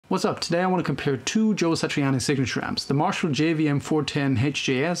What's up? Today I want to compare two Joe Satriani Signature amps, the Marshall JVM 410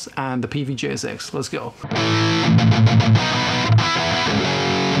 HJS and the Peavey JSX. Let's go.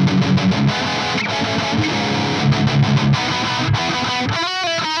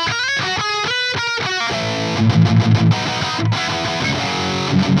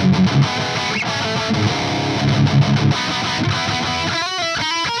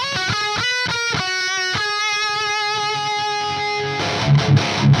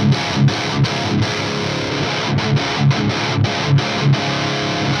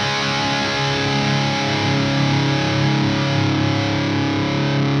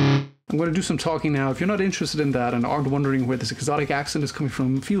 I'm going to do some talking now. If you're not interested in that and aren't wondering where this exotic accent is coming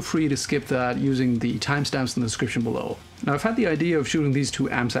from, feel free to skip that using the timestamps in the description below. Now, I've had the idea of shooting these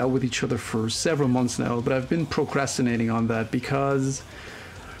two amps out with each other for several months now, but I've been procrastinating on that because,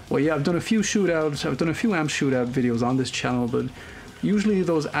 well, yeah, I've done a few amp shootout videos on this channel, but usually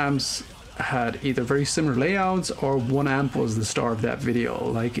those amps had either very similar layouts or one amp was the star of that video,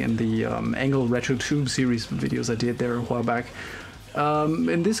 like in the Engel Retro Tube series of videos I did there a while back.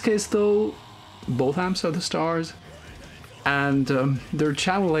 In this case though, both amps are the stars, and their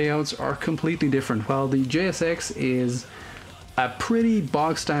channel layouts are completely different. While the JSX is a pretty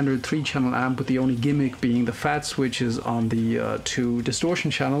bog standard 3-channel amp with the only gimmick being the fat switches on the two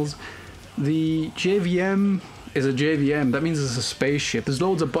distortion channels, the JVM is a JVM. That means it's a spaceship. There's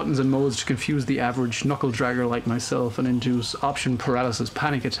loads of buttons and modes to confuse the average knuckle dragger like myself and induce option paralysis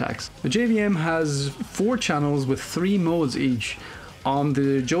panic attacks. The JVM has 4 channels with 3 modes each. On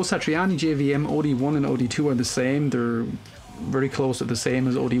the Joe Satriani JVM, OD1 and OD2 are the same. They're very close to the same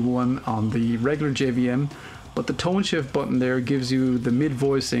as OD1 on the regular JVM, but the tone shift button there gives you the mid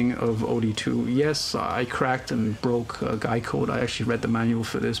voicing of OD2. Yes, I cracked and broke guy code. I actually read the manual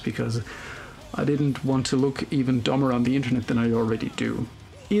for this because I didn't want to look even dumber on the internet than I already do.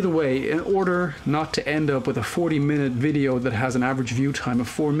 Either way, in order not to end up with a 40-minute video that has an average view time of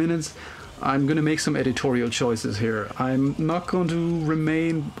 4 minutes, I'm going to make some editorial choices here. I'm not going to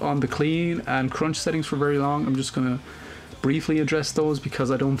remain on the clean and crunch settings for very long. I'm just going to briefly address those because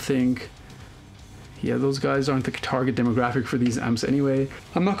I don't think, yeah, those guys aren't the target demographic for these amps anyway.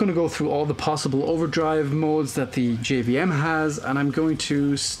 I'm not going to go through all the possible overdrive modes that the JVM has, and I'm going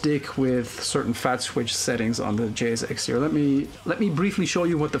to stick with certain fat switch settings on the JSX here. Let me briefly show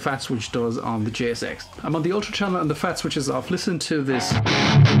you what the fat switch does on the JSX. I'm on the ultra channel and the fat switch is off. Listen to this.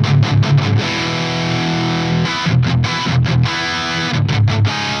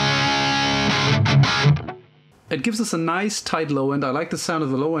 It gives us a nice tight low end. I like the sound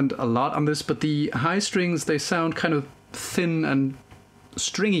of the low end a lot on this, but the high strings, they sound kind of thin and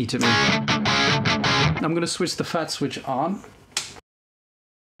stringy to me. I'm going to switch the fat switch on.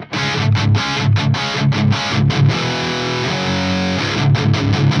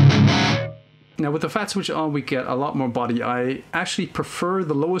 Now with the fat switch on, we get a lot more body. I actually prefer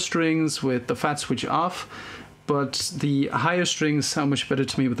the lower strings with the fat switch off, but the higher strings sound much better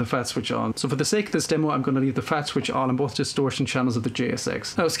to me with the fat switch on. So for the sake of this demo, I'm going to leave the fat switch on both distortion channels of the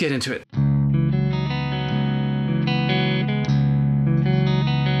JSX. Now let's get into it.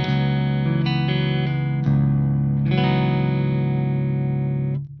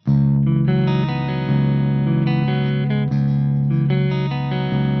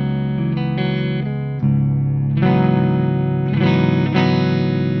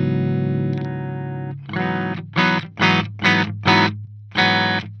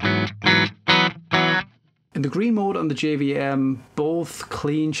 In the green mode on the JVM, both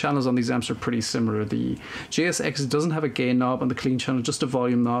clean channels on these amps are pretty similar. The JSX doesn't have a gain knob on the clean channel, just a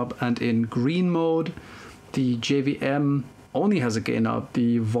volume knob, and in green mode, the JVM only has a gain knob.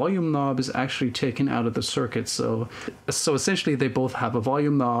 The volume knob is actually taken out of the circuit, so essentially they both have a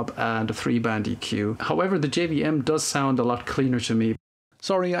volume knob and a 3-band EQ. However, the JVM does sound a lot cleaner to me.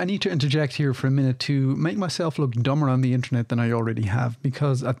 Sorry, I need to interject here for a minute to make myself look dumber on the internet than I already have,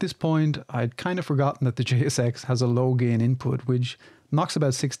 because at this point I'd kind of forgotten that the JSX has a low gain input, which knocks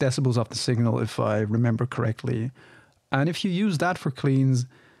about 6 decibels off the signal if I remember correctly. And if you use that for cleans,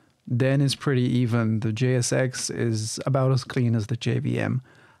 then it's pretty even. The JSX is about as clean as the JVM.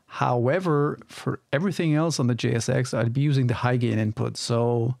 However, for everything else on the JSX, I'd be using the high gain input,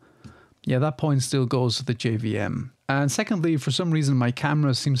 so yeah, that point still goes to the JVM. And secondly, for some reason, my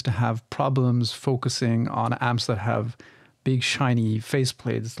camera seems to have problems focusing on amps that have big shiny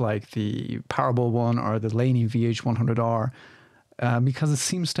faceplates like the Powerball one or the Laney VH100R, because it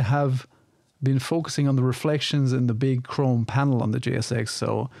seems to have been focusing on the reflections in the big chrome panel on the JSX.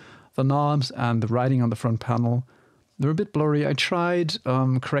 So the knobs and the writing on the front panel, They're a bit blurry. I tried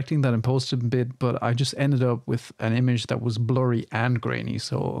correcting that in post a bit, but I just ended up with an image that was blurry and grainy,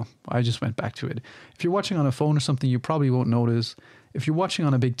 so I just went back to it. If you're watching on a phone or something, you probably won't notice. If you're watching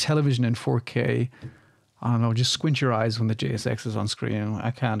on a big television in 4K, I don't know, just squint your eyes when the JSX is on screen.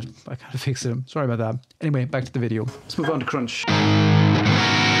 I can't fix it. Sorry about that. Anyway, back to the video. Let's move on to Crunch.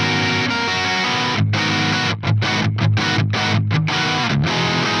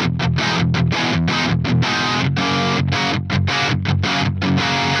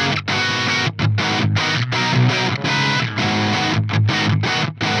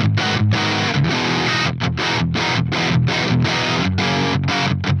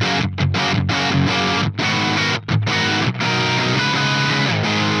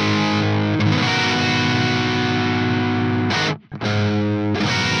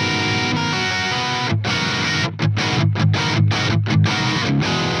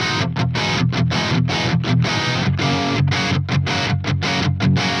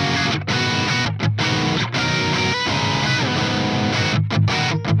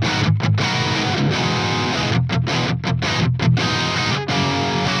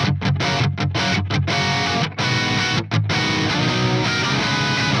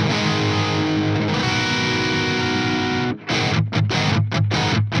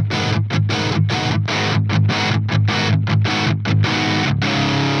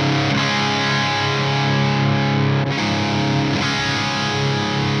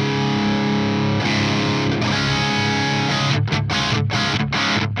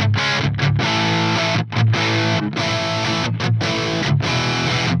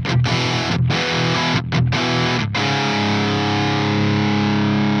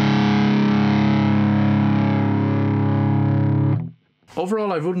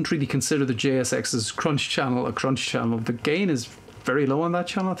 Overall, I wouldn't really consider the JSX's Crunch channel a Crunch channel. The gain is very low on that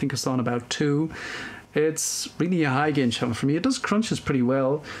channel. I think it's on about 2. It's really a high gain channel for me. It does crunches pretty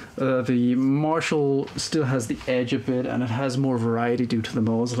well. The Marshall still has the edge a bit, and it has more variety due to the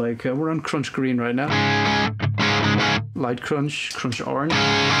modes. Like we're on Crunch Green right now. Light Crunch, Crunch Orange,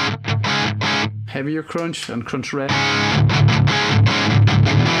 Heavier Crunch, and Crunch Red.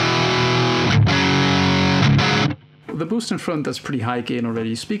 The boost in front, that's pretty high gain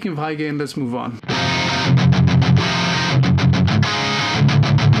already. Speaking of high gain, let's move on.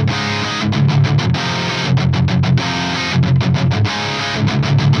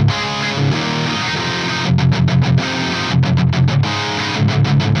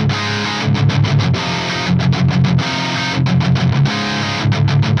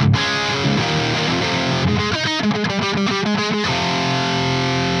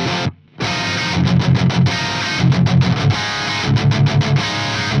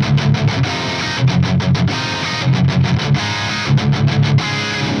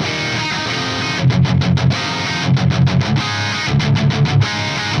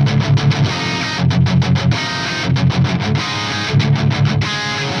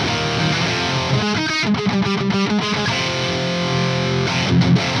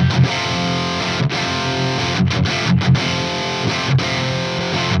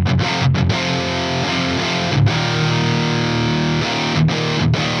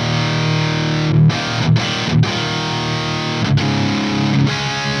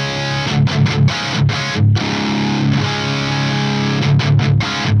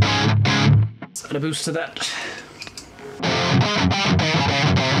 Let's add a boost to that.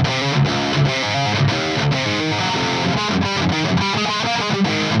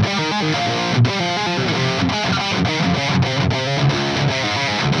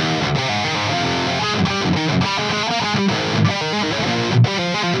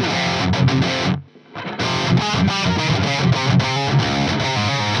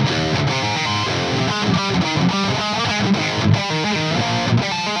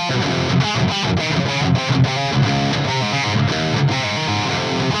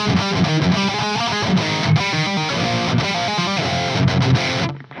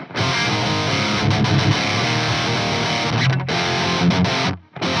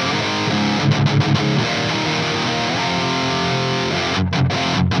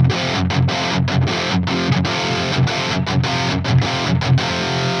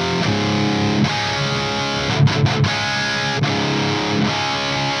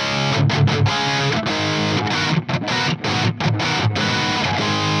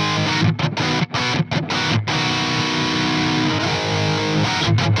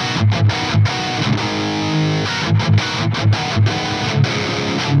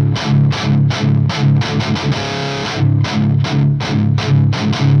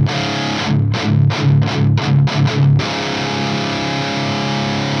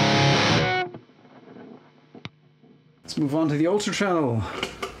 move on to the ultra channel.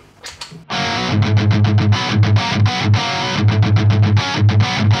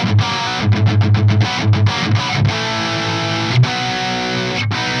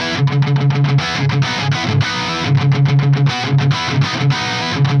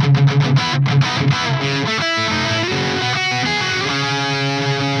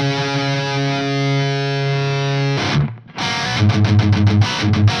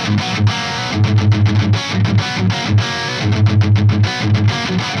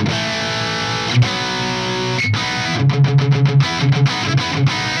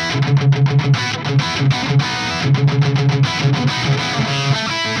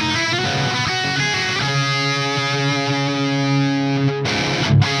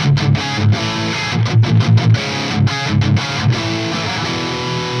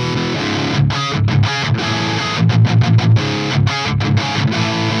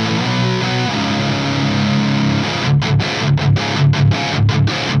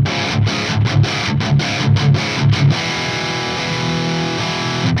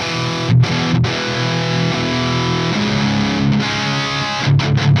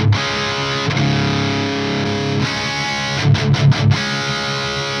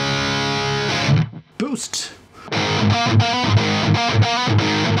 Boost.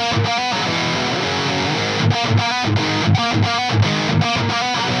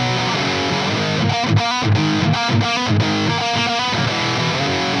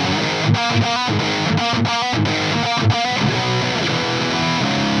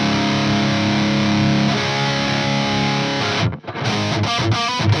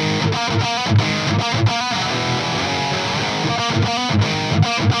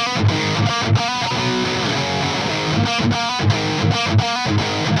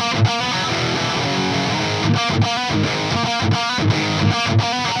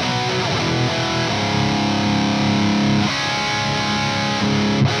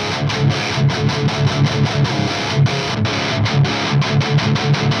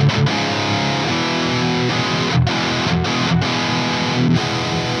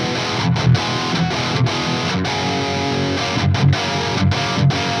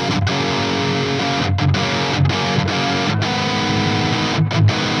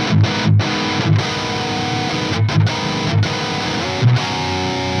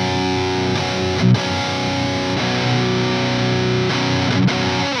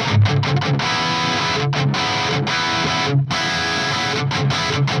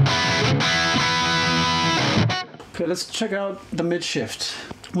 Okay, let's check out the mid shift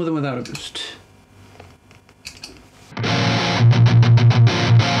with and without a boost.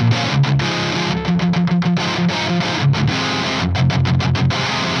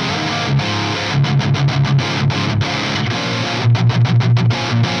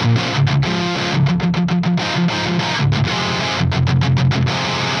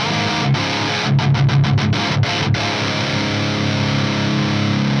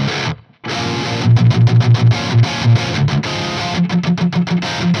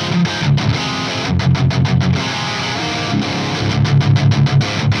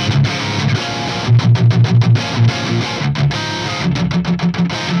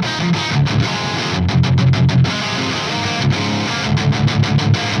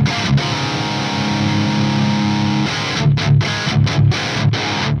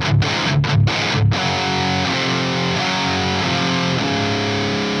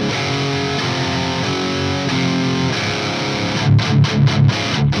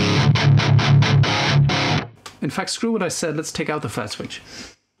 In fact, screw what I said, let's take out the flat switch.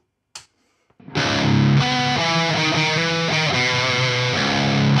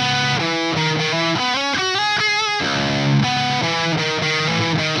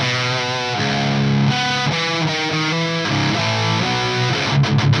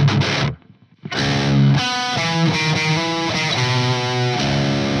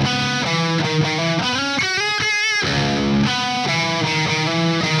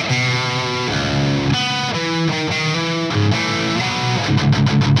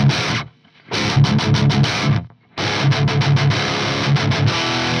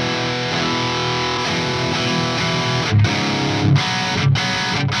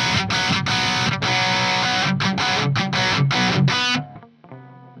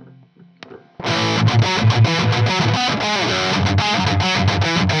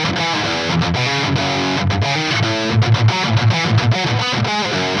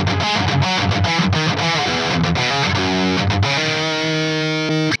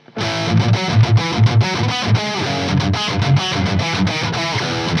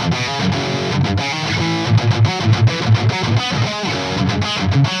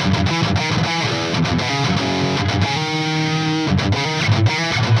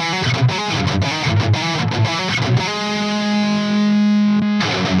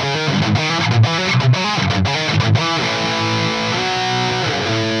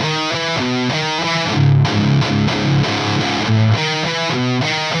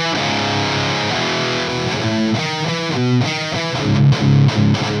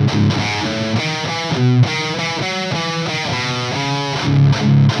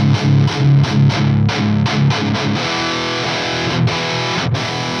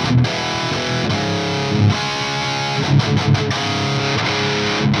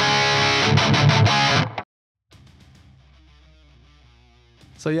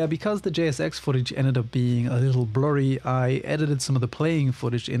 So yeah, because the JSX footage ended up being a little blurry, I edited some of the playing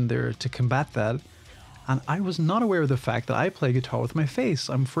footage in there to combat that. And I was not aware of the fact that I play guitar with my face.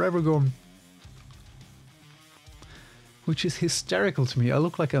 I'm forever going, which is hysterical to me. I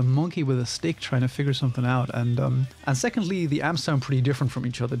look like a monkey with a stick trying to figure something out. And secondly, the amps sound pretty different from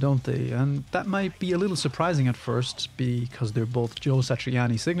each other, don't they? And that might be a little surprising at first because they're both Joe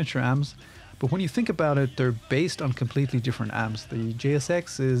Satriani Signature amps. But when you think about it, they're based on completely different amps. The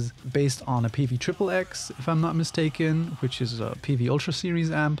JSX is based on a Peavey XXX, if I'm not mistaken, which is a Peavey Ultra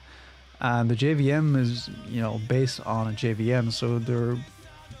Series amp. And the JVM is, you know, based on a JVM. So they're,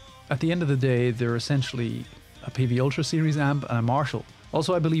 at the end of the day, they're essentially a Peavey Ultra Series amp and a Marshall.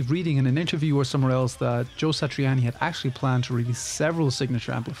 Also, I believe reading in an interview or somewhere else that Joe Satriani had actually planned to release several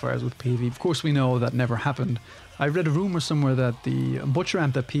signature amplifiers with Peavey. Of course, we know that never happened. I read a rumor somewhere that the Butcher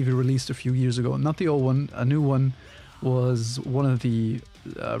amp that Peavey released a few years ago, not the old one, a new one, was one of the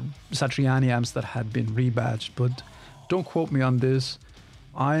Satriani amps that had been rebadged. But don't quote me on this.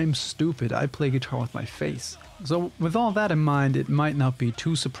 I'm stupid. I play guitar with my face. So with all that in mind, it might not be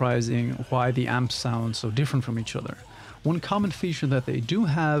too surprising why the amps sound so different from each other. One common feature that they do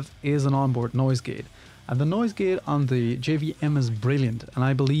have is an onboard noise gate. And the noise gate on the JVM is brilliant. And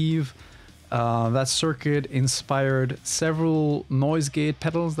I believe that circuit inspired several noise gate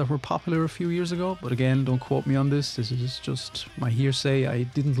pedals that were popular a few years ago. But again, don't quote me on this. This is just my hearsay. I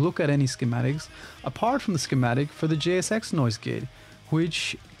didn't look at any schematics apart from the schematic for the JSX noise gate,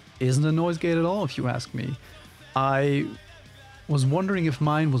 which isn't a noise gate at all, if you ask me. I was wondering if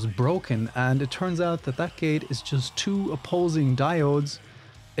mine was broken, and it turns out that that gate is just two opposing diodes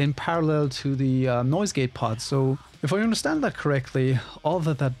in parallel to the noise gate pod. So if I understand that correctly, all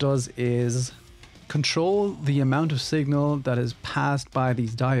that does is control the amount of signal that is passed by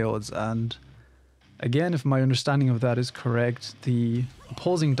these diodes. And again, if my understanding of that is correct, the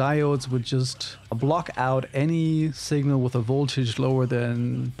opposing diodes would just block out any signal with a voltage lower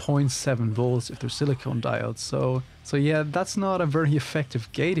than 0.7 volts if they're silicone diodes. So yeah, that's not a very effective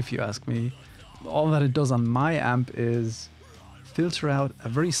gate if you ask me. All that it does on my amp is filter out a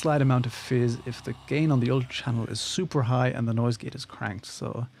very slight amount of fizz if the gain on the ultra channel is super high and the noise gate is cranked.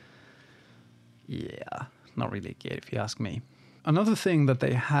 So yeah, not really a gate if you ask me. Another thing that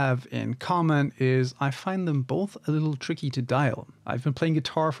they have in common is I find them both a little tricky to dial. I've been playing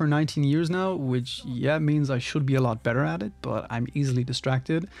guitar for 19 years now, which yeah means I should be a lot better at it, but I'm easily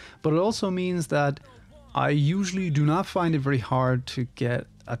distracted. But it also means that I usually do not find it very hard to get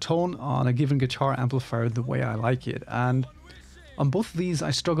a tone on a given guitar amplifier the way I like it. And on both of these,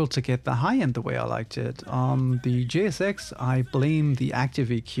 I struggled to get the high end the way I liked it. On the JSX, I blame the active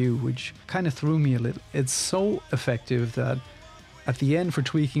EQ, which kind of threw me a little. It's so effective that at the end for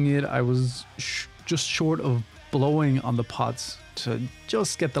tweaking it, I was just short of blowing on the pots to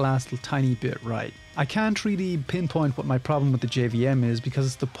just get the last little tiny bit right. I can't really pinpoint what my problem with the JVM is because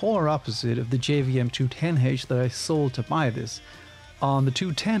it's the polar opposite of the JVM 210H that I sold to buy this. On the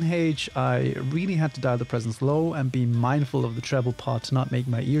 210H, I really had to dial the presence low and be mindful of the treble pot to not make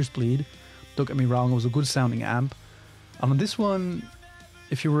my ears bleed. Don't get me wrong, it was a good sounding amp. And on this one,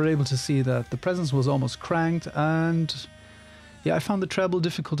 if you were able to see that the presence was almost cranked, and yeah, I found the treble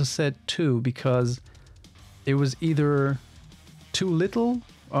difficult to set too because it was either too little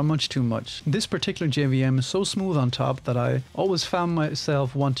or much too much. This particular JVM is so smooth on top that I always found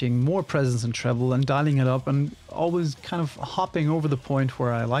myself wanting more presence and treble and dialing it up and always kind of hopping over the point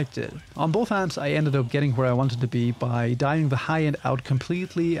where I liked it. On both amps, I ended up getting where I wanted to be by dialing the high end out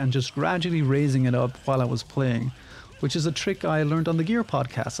completely and just gradually raising it up while I was playing, which is a trick I learned on the Gear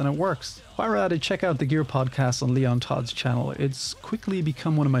podcast, and it works. While we're at it, check out the Gear podcast on Leon Todd's channel. It's quickly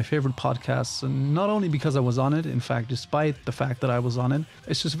become one of my favorite podcasts, and not only because I was on it, in fact, despite the fact that I was on it,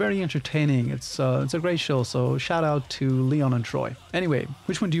 it's just very entertaining. It's a great show, so shout out to Leon and Troy. Anyway,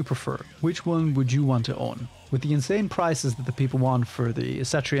 which one do you prefer? Which one would you want to own? With the insane prices that the people want for the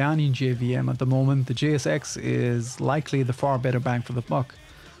Satriani JVM at the moment, the JSX is likely the far better bang for the buck.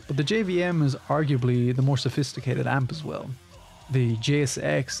 But the JVM is arguably the more sophisticated amp as well. The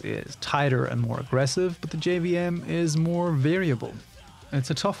JSX is tighter and more aggressive, but the JVM is more variable. It's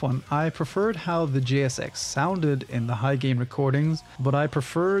a tough one. I preferred how the JSX sounded in the high gain recordings, but I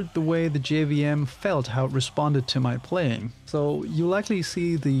preferred the way the JVM felt, how it responded to my playing. So you'll likely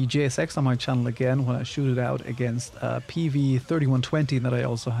see the JSX on my channel again when I shoot it out against a Peavey 3120 that I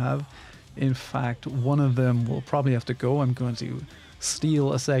also have. In fact, one of them will probably have to go. I'm going to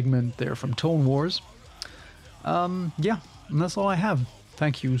steal a segment there from Tone Wars. Yeah, and that's all I have.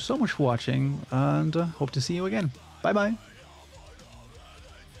 Thank you so much for watching, and hope to see you again. Bye bye.